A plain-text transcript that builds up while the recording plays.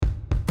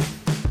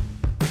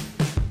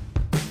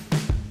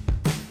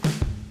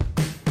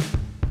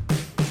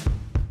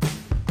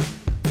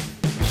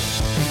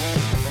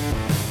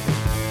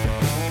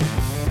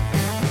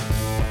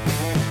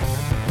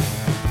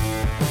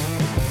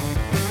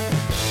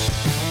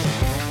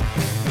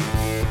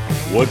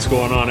What's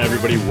going on,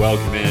 everybody?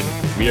 Welcome in.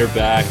 We are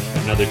back.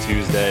 Another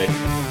Tuesday,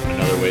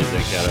 another Wade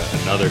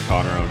Zanketta, another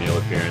Connor O'Neill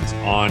appearance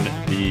on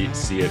the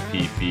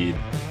CFP feed.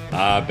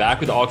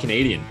 Back with All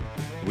Canadian.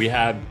 We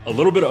have a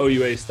little bit of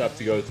OUA stuff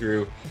to go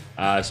through,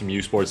 some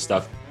U Sports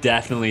stuff.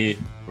 Definitely,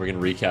 we're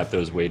going to recap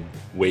those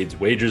Wade's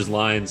Wagers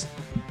lines.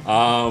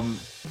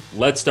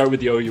 Let's start with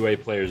the OUA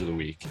Players of the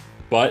Week.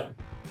 But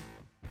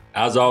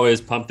as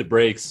always, pump the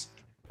brakes.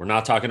 We're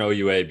not talking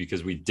OUA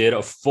because we did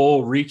a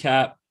full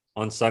recap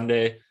on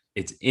Sunday.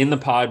 It's in the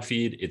pod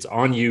feed. It's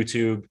on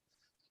YouTube.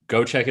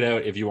 Go check it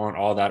out if you want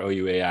all that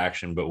OUA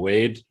action. But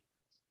Wade,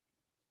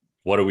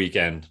 what a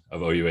weekend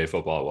of OUA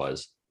football it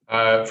was.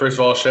 First of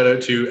all, shout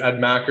out to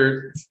Ed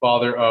Mackert,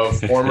 father of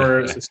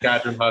former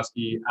Saskatchewan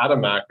Husky Adam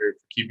Mackert,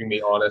 for keeping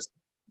me honest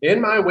in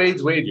my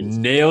Wade's Wagers.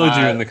 Nailed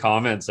you in the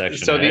comment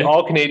section. So the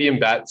All Canadian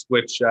bets,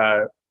 which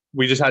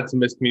we just had some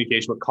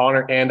miscommunication with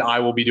Connor, and I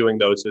will be doing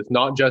those. So it's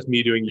not just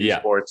me doing U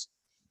Sports,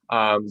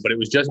 but it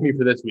was just me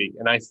for this week.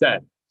 And I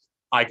said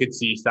I could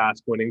see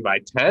Sask winning by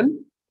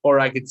 10, or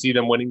I could see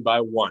them winning by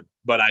 1.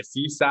 But I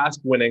see Sask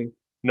winning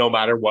no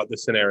matter what the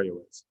scenario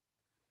is.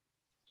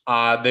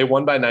 They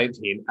won by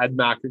 19. Ed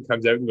Mackert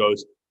comes out and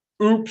goes,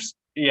 "Oops,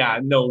 yeah,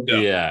 no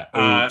doubt." Yeah,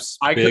 oops.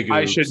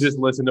 I should just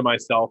listen to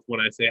myself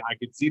when I say I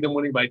could see them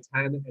winning by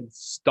 10 and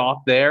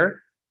stop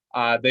there.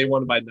 They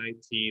won by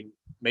 19.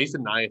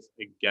 Mason Nias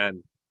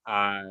again.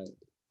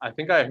 I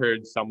think I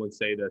heard someone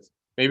say this.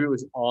 Maybe it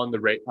was on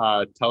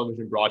the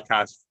television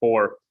broadcast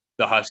for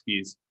the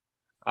Huskies.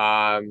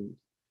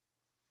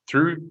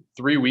 Through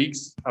 3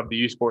 weeks of the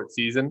U Sports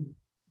season,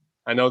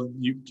 I know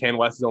Can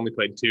West has only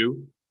played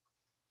 2.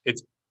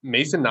 It's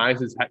Mason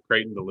Nias is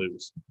Creighton to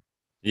lose.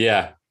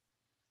 Yeah,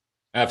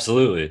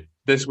 absolutely.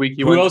 This week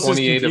Who else is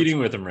competing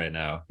with him right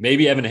now?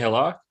 Maybe Evan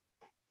Hillock?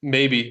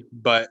 Maybe,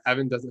 but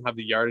Evan doesn't have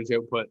the yardage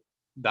output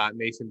that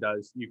Mason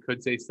does. You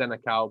could say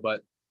Senecal,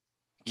 but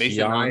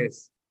Mason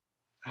Nias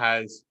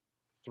has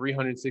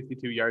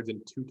 362 yards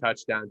and 2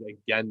 touchdowns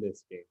again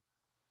this game.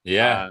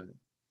 Yeah.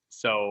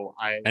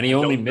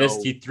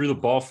 He threw the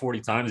ball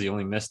 40 times. He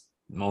only missed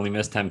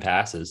 10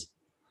 passes.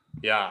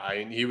 Yeah,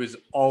 he was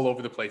all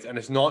over the place. And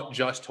it's not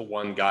just to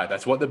one guy.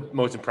 That's what the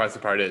most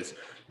impressive part is.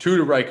 2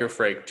 to Riker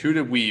Frake, 2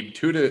 to Weeb,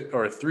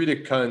 3 to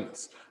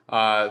Kuntz,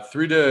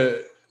 2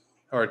 to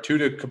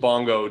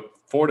Kabongo,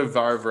 4 to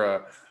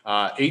Varvra,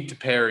 8 to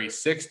Perry,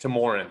 6 to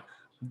Morin.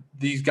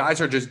 These guys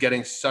are just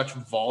getting such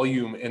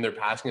volume in their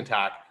passing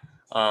attack.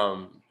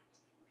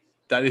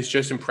 That is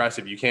just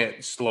impressive. You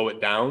can't slow it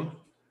down.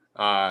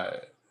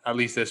 At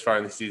least this far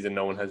in the season,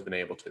 no one has been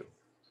able to.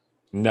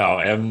 No,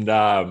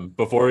 and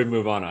before we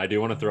move on, I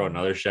do want to throw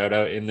another shout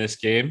out in this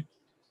game.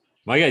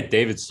 My guy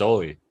David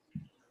Stoley,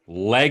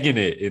 legging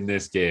it in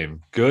this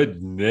game.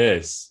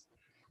 Goodness.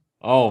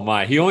 Oh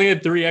my. He only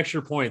had 3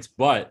 extra points,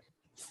 but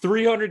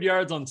 300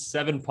 yards on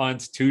 7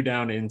 punts, 2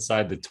 down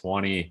inside the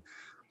 20.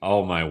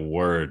 Oh my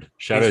word.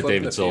 Shout out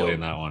David Stoley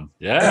in that one.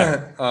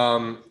 Yeah.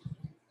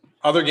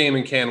 Other game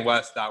in Can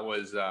West, that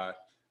was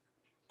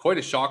quite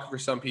a shock for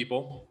some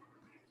people.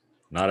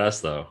 Not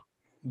us though.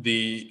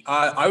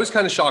 I was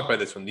kind of shocked by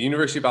this one. The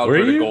University of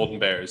Alberta Golden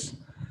Bears.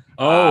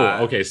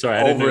 Oh, okay. Sorry,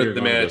 I didn't over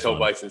the Manitoba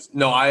Bisons.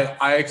 No,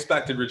 I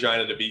expected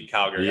Regina to beat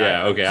Calgary.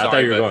 Yeah, okay. I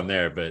thought you were going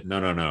there, but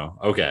no.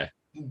 Okay.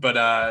 But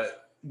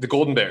the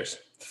Golden Bears,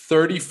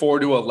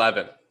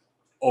 34-11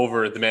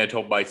 over the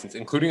Manitoba Bisons,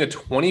 including a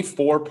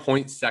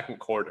 24-point second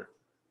quarter,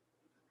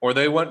 where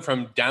they went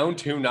from down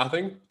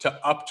 2-0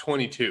 to up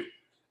 22,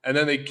 and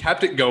then they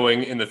kept it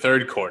going in the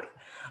third quarter.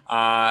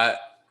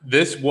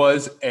 This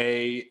was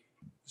a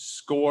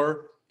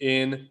score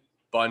in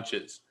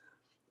bunches.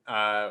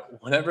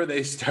 Whenever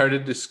they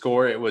started to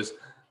score, it was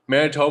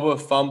Manitoba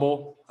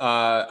fumble,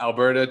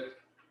 Alberta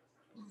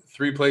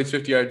 3 plays,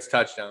 50 yards,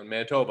 touchdown.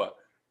 Manitoba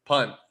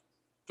punt,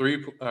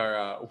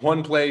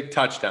 1 play,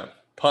 touchdown.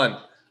 Punt,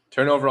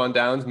 turnover on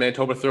downs.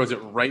 Manitoba throws it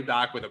right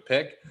back with a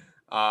pick,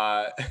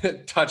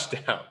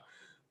 touchdown.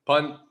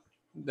 Punt,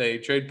 they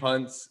trade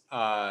punts.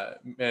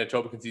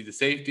 Manitoba concedes a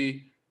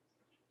safety.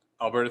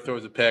 Alberta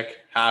throws a pick,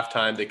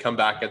 halftime, they come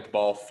back at the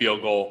ball,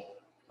 field goal.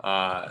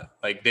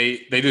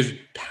 They just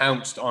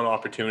pounced on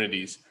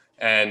opportunities.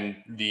 And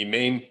the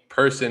main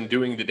person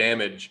doing the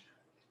damage,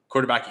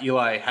 quarterback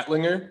Eli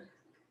Hetlinger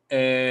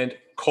and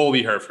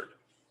Colby Herford.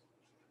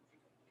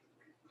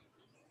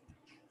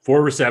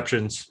 4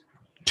 receptions,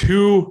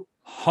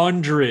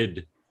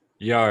 200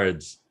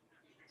 yards,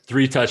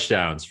 3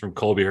 touchdowns from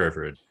Colby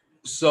Herford.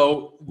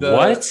 So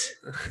what?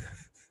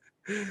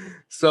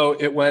 So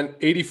it went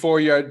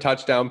 84-yard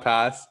touchdown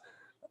pass,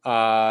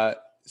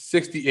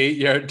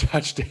 68-yard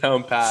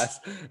touchdown pass,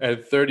 and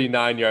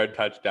 39-yard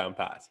touchdown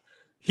pass.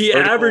 He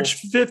averaged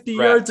 50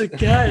 yards a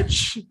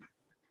catch.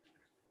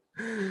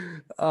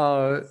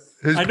 I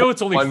know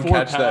it's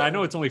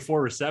only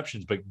 4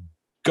 receptions, but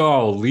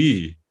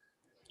golly.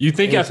 You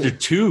think after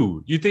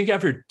two,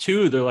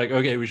 they're like,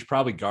 okay, we should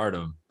probably guard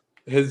him.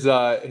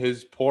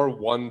 His poor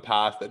one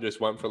pass that just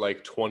went for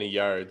like 20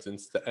 yards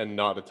and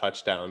not a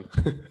touchdown.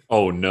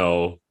 Oh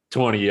no,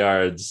 20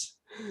 yards.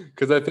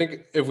 Because I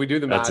think if we do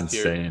the math that's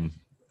insane.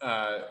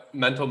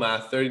 Mental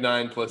math,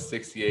 39 plus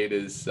 68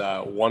 is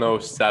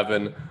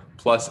 107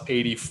 plus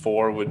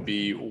 84 would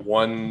be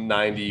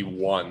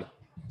 191.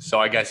 So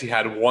I guess he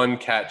had one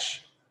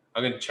catch.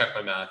 I'm going to check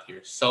my math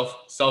here.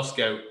 Self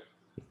scout.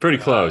 Pretty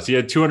close. He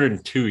had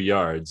 202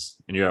 yards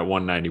and you're at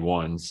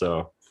 191.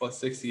 So plus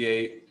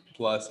 68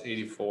 plus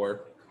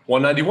 84,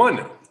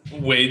 191.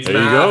 Wade's there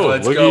you math. go.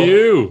 Let's Look go. at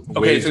you. Okay,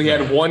 Wade's so he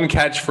math. had one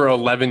catch for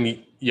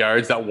 11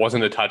 yards. That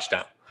wasn't a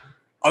touchdown.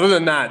 Other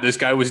than that, this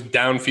guy was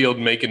downfield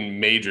making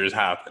majors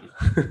happen.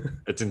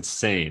 It's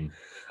insane.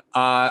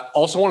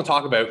 Also want to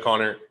talk about,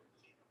 Connor,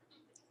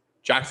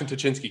 Jackson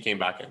Tuchinski came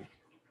back in.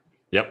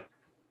 Yep.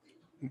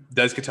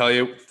 Des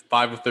Catelier,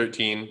 5 of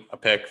 13, a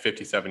pick,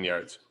 57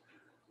 yards.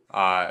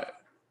 I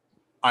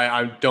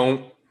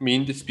don't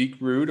mean to speak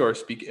rude or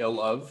speak ill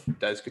of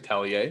Des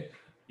Catelier.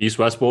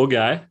 East-West Bowl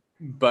guy.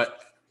 But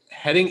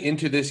heading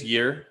into this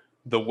year,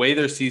 the way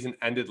their season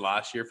ended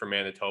last year for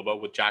Manitoba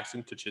with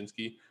Jackson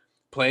Tuchinski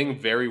playing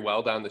very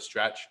well down the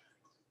stretch,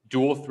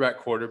 dual threat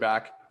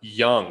quarterback,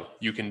 young,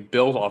 you can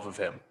build off of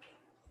him.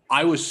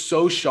 I was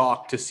so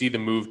shocked to see the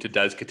move to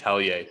Des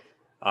Catelier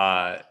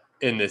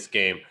in this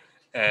game.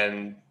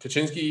 And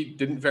Tuchinski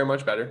didn't fare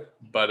much better,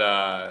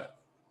 but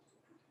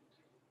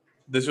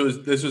this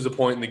was a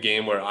point in the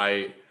game where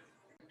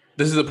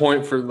this is a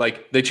point for,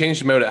 like, they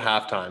changed him out at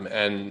halftime.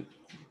 And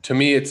to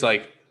me, it's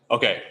like,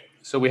 okay,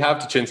 so we have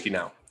Tuchinski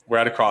now. We're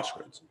at a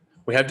crossroads.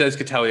 We have Des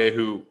Catelier,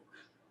 who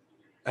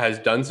has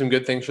done some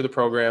good things for the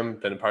program,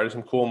 been a part of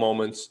some cool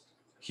moments.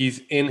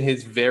 He's in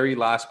his very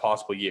last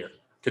possible year.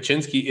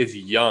 Tuchinski is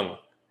young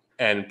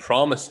and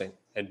promising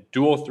and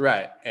dual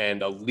threat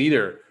and a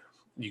leader.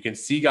 You can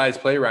see guys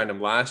play around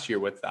him last year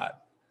with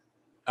that.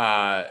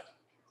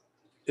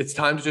 It's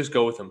time to just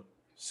go with him.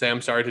 Say,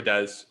 I'm sorry to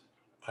Des.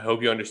 I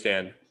hope you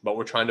understand, but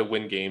we're trying to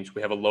win games.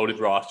 We have a loaded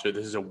roster.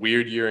 This is a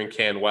weird year in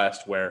Can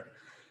West where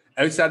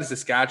outside of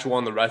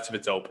Saskatchewan, the rest of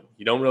it's open.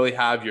 You don't really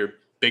have your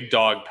big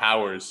dog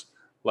powers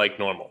like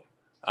normal.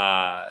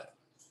 I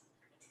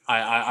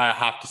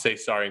have to say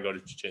sorry and go to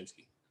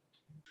Tuchinski.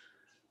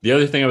 The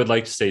other thing I would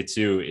like to say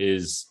too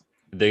is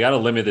they got to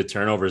limit the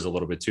turnovers a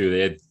little bit too.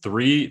 They had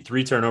three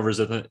turnovers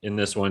in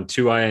this one,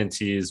 2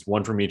 INTs,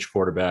 one from each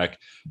quarterback,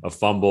 a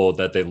fumble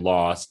that they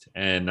lost,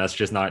 and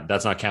that's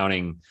not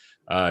counting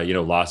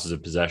losses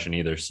of possession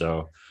either.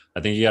 So I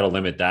think you got to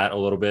limit that a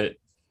little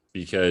bit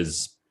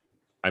because,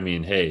 I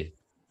mean, hey,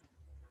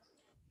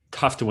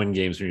 tough to win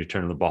games when you're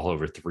turning the ball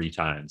over 3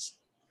 times.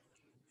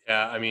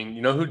 Yeah, I mean,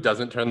 you know who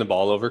doesn't turn the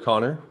ball over,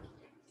 Connor?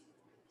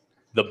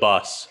 The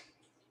bus.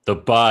 The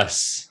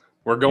bus.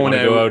 We're going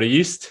out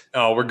east.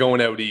 Oh, we're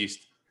going out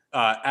east.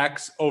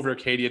 X over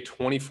Acadia,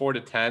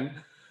 24-10.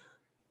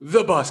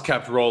 The bus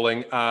kept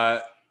rolling.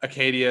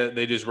 Acadia,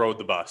 they just rode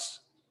the bus.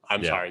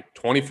 I'm sorry.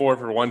 24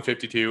 for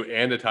 152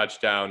 and a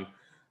touchdown.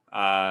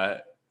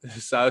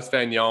 South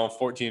Fagnon,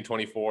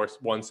 14-24,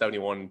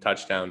 171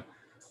 touchdown.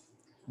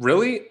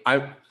 Really,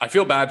 I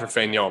feel bad for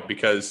Fagnon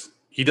because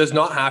he does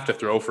not have to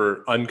throw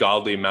for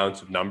ungodly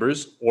amounts of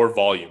numbers or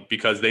volume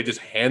because they just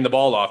hand the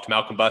ball off to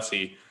Malcolm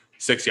Bussey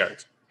 6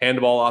 yards. Hand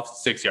the ball off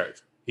 6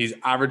 yards. He's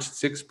averaged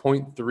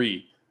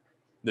 6.3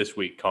 this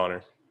week,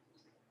 Connor.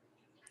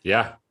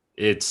 Yeah,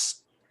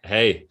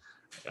 hey,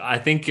 I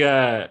think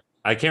I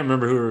can't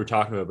remember who we were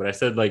talking about, but I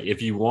said, like,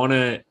 if you want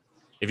to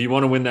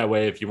win that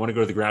way, if you want to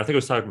go to the ground, I think I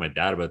was talking to my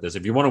dad about this.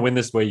 If you want to win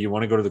this way, you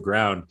want to go to the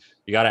ground,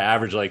 you got to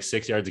average like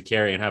 6 yards a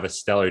carry and have a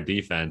stellar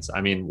defense.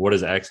 I mean, what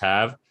does X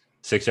have?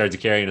 6 yards a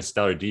carry and a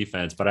stellar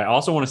defense. But I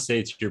also want to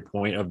say, to your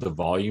point of the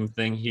volume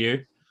thing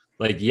here,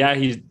 like,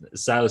 yeah,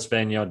 Silas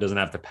Fagnon doesn't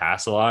have to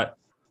pass a lot,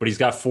 but he's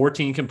got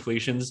 14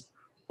 completions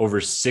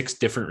over 6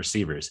 different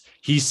receivers.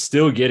 He's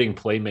still getting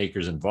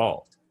playmakers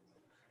involved.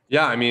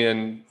 Yeah, I mean,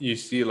 and you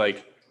see,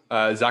 like,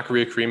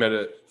 Zachariah Kareem had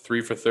a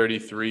 3 for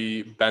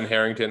 33. Ben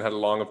Harrington had a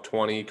long of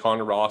 20.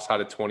 Connor Ross had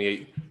a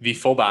 28. The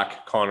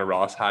fullback, Connor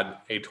Ross, had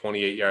a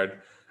 28-yard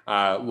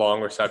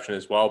long reception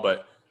as well.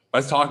 But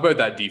let's talk about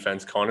that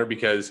defense, Connor,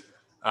 because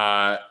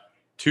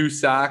 2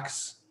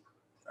 sacks,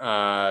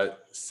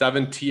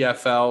 7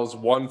 TFLs,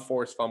 1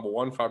 forced fumble,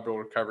 1 fumble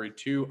recovery,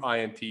 2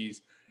 INTs,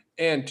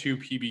 and 2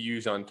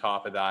 PBUs on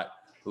top of that,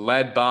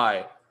 led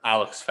by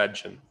Alex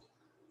Fedchin.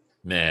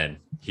 Man,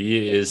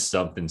 he is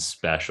something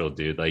special,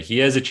 dude. Like, he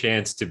has a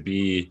chance to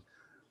be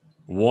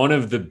one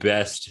of the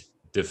best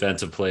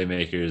defensive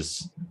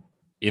playmakers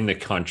in the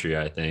country,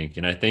 I think.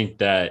 And I think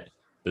that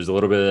there's a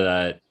little bit of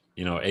that,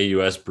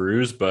 AUS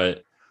bruise,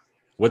 but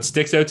what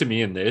sticks out to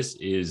me in this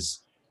is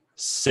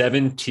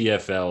 7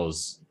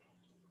 TFLs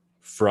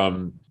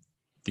from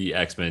the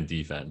X-Men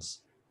defense.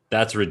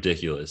 That's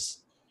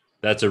ridiculous.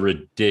 That's a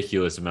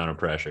ridiculous amount of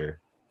pressure.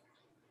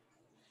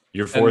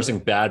 You're forcing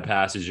bad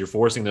passes. You're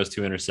forcing those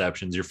 2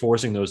 interceptions. You're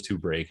forcing those 2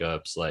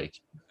 breakups.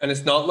 And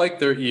it's not like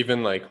they're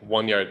even like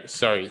 1 yard.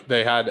 Sorry,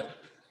 they had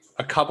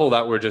a couple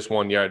that were just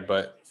 1 yard,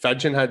 but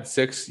Fedchin had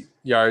 6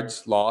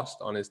 yards lost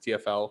on his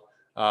TFL.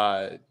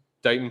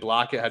 Dighton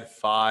Blackett had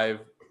 5.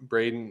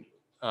 Brandon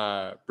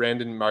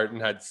Martin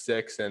had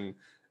 6, and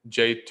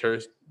Jay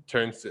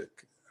Turnsick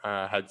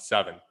had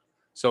 7.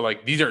 So,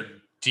 like, these are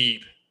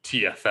deep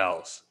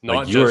TFLs. Like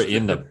Not you are just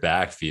in the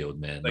backfield,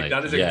 man. like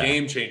that is a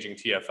game-changing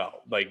TFL.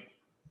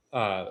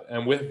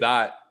 And with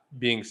that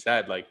being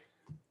said, like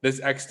this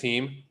X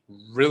team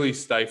really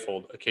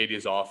stifled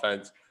Acadia's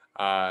offense.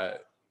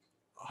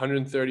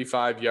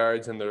 135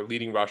 yards, and their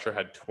leading rusher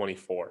had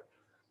 24.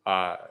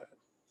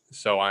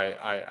 So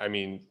I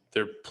mean,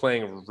 they're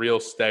playing real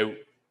stout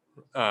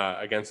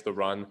against the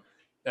run,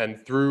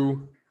 and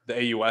through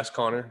the AUS,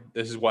 Connor,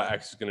 this is what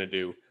X is going to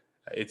do.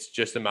 It's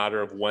just a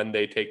matter of when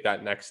they take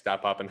that next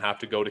step up and have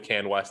to go to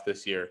Can West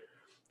this year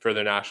for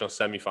their national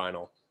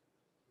semifinal.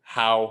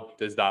 How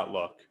does that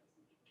look?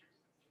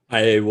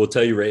 I will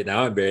tell you right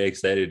now, I'm very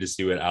excited to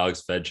see what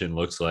Alex Fedchin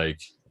looks like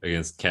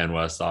against Can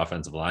West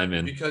offensive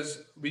lineman.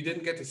 Because we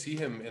didn't get to see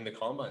him in the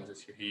combines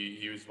this year.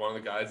 He was one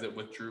of the guys that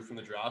withdrew from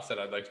the draft, said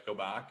I'd like to go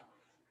back.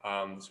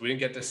 So we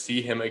didn't get to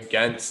see him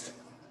against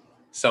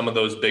some of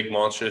those big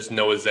monsters,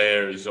 Noah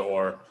Zayers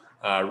or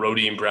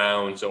Rodine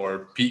Browns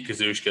or Pete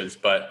Kazushkas.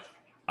 But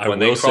when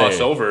they cross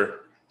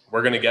over,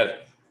 we're going to get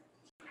it.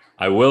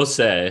 I will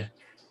say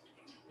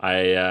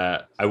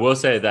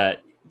that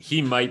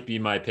he might be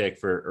my pick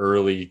for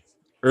early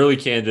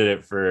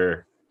candidate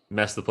for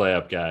mess the play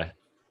up guy.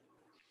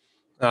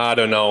 I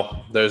don't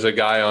know. There's a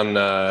guy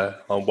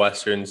on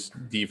Western's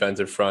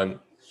defensive front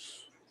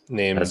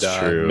named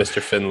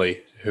Mr.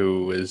 Finley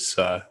who is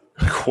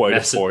quite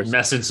a force.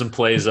 Messing some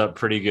plays up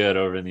pretty good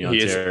over in the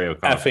Ontario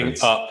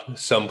Conference. Effing up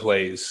some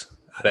plays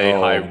at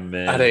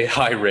a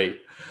high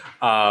rate.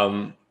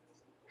 All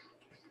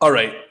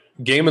right.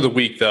 Game of the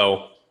week,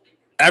 though.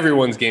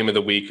 Everyone's game of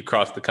the week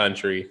across the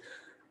country.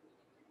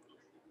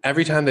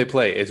 Every time they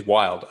play is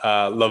wild.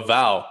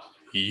 Laval,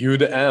 U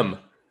to M.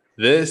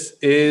 This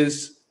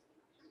is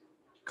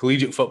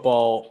collegiate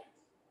football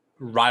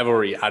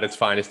rivalry at its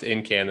finest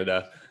in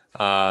Canada.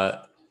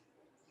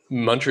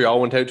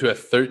 Montreal went out to a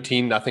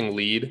 13-0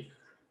 lead,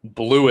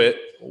 blew it,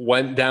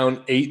 went down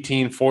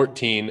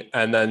 18-14,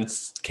 and then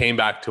came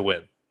back to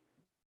win.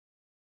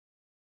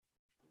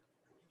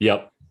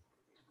 Yep.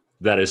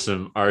 That is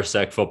some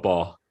RSEC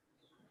football.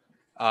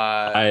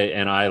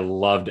 I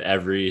loved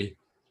every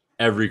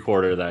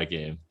quarter of that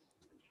game.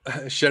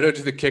 Shout out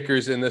to the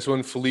kickers in this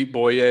one. Philippe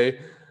Boyer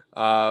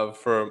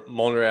for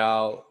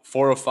Montreal,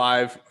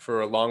 405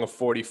 for a long of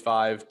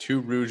 45,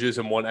 2 rouges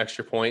and 1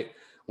 extra point.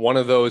 One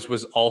of those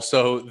was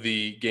also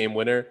the game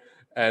winner.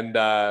 And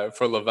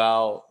for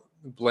Laval,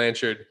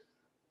 Blanchard,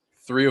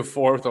 3 of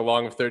 4 with a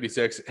long of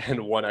 36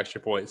 and 1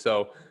 extra point.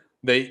 So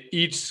they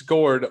each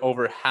scored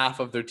over half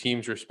of their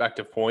team's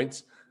respective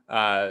points.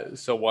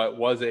 So what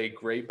was a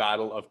great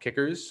battle of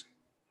kickers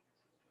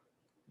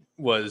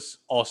was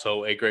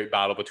also a great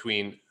battle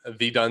between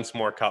the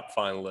Dunsmore Cup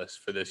finalists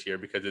for this year,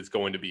 because it's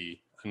going to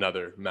be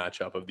another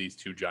matchup of these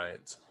two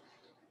giants.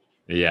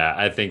 Yeah,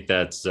 I think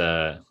that's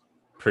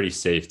pretty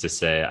safe to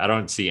say. I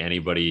don't see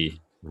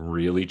anybody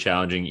really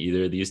challenging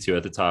either of these two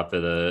at the top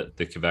of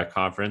the Quebec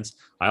Conference.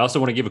 I also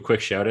want to give a quick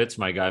shout out to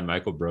my guy,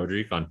 Michael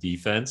Broderick, on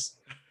defense.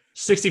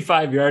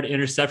 65-yard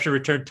interception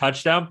return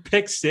touchdown,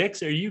 pick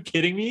 6. Are you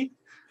kidding me?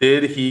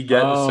 Did he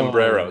get the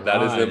sombrero?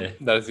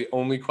 That is the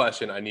only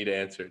question I need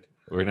answered.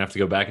 We're going to have to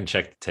go back and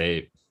check the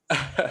tape.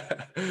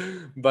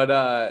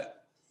 But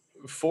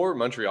for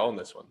Montreal in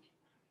this one,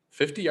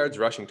 50 yards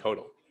rushing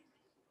total.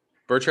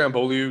 Bertrand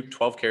Beaulieu,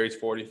 12 carries,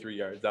 43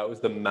 yards. That was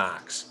the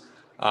max.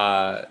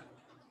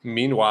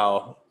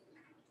 Meanwhile,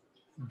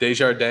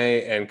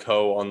 Desjardins and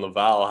co on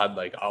Laval had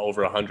like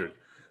over 100.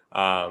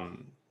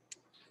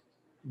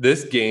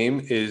 This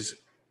game is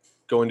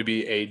going to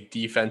be a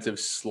defensive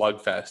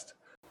slugfest.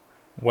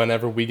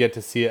 Whenever we get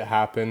to see it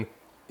happen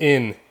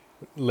in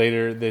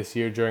later this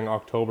year during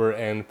October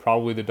and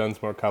probably the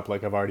Dunsmore Cup,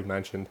 like I've already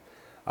mentioned.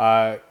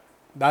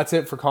 That's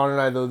it for Connor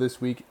and I, though,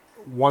 this week.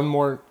 One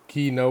more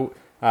key note.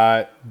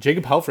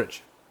 Jacob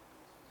Helfrich,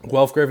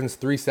 Guelph Griffins,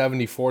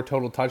 374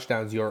 total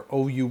touchdowns, your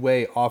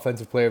OUA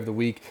Offensive Player of the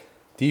Week.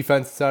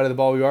 Defensive side of the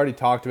ball, we already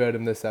talked about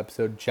him this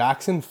episode.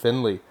 Jackson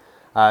Finley,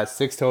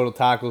 6 total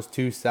tackles,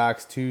 2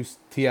 sacks, 2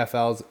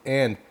 TFLs,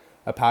 and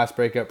a pass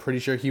breakup. Pretty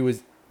sure he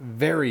was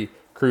very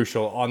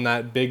crucial on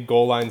that big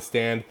goal line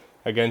stand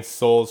against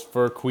Souls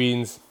for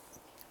Queens.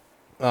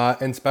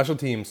 And special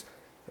teams.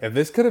 If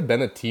this could have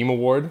been a team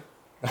award,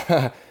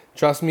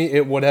 trust me,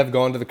 it would have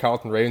gone to the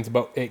Carleton Ravens,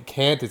 but it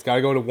can't. It's got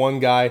to go to one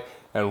guy,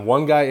 and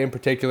one guy in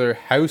particular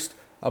housed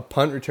a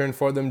punt return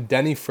for them.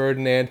 Denny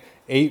Ferdinand,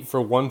 8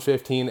 for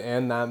 115,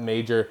 and that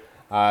major.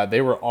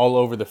 They were all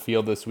over the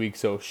field this week,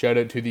 so shout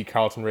out to the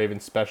Carleton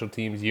Ravens special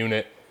teams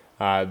unit.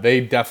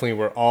 They definitely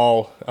were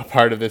all a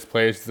part of this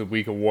Players of the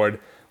Week award,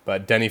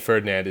 but Denny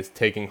Ferdinand is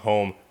taking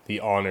home the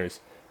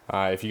honors.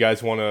 If you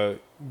guys want to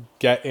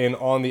get in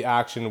on the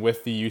action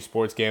with the U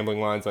Sports gambling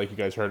lines, like you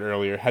guys heard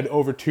earlier, head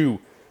over to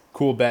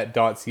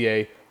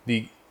coolbet.ca,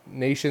 the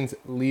nation's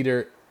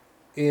leader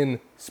in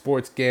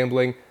sports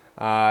gambling.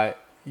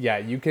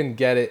 You can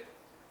get it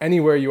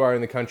anywhere you are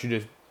in the country.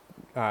 Just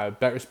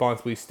bet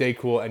responsibly, stay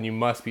cool, and you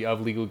must be of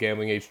legal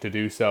gambling age to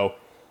do so.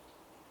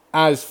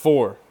 As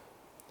for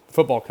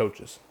football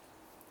coaches,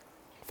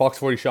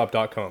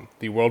 Fox40shop.com,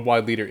 the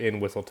worldwide leader in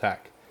whistle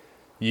tech.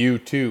 You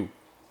too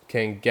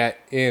can get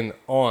in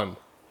on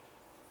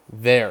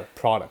their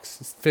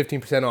products. It's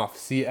 15% off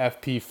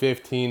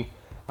CFP15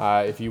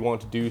 if you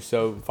want to do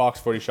so.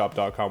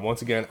 Fox40shop.com.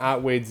 Once again,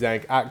 at Wade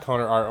Zank, at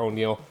Connor R.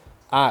 O'Neill,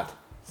 at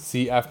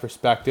CF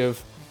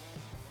Perspective.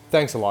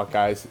 Thanks a lot,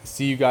 guys.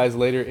 See you guys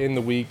later in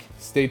the week.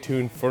 Stay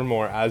tuned for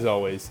more, as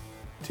always,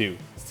 to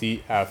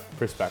CF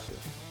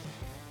Perspective.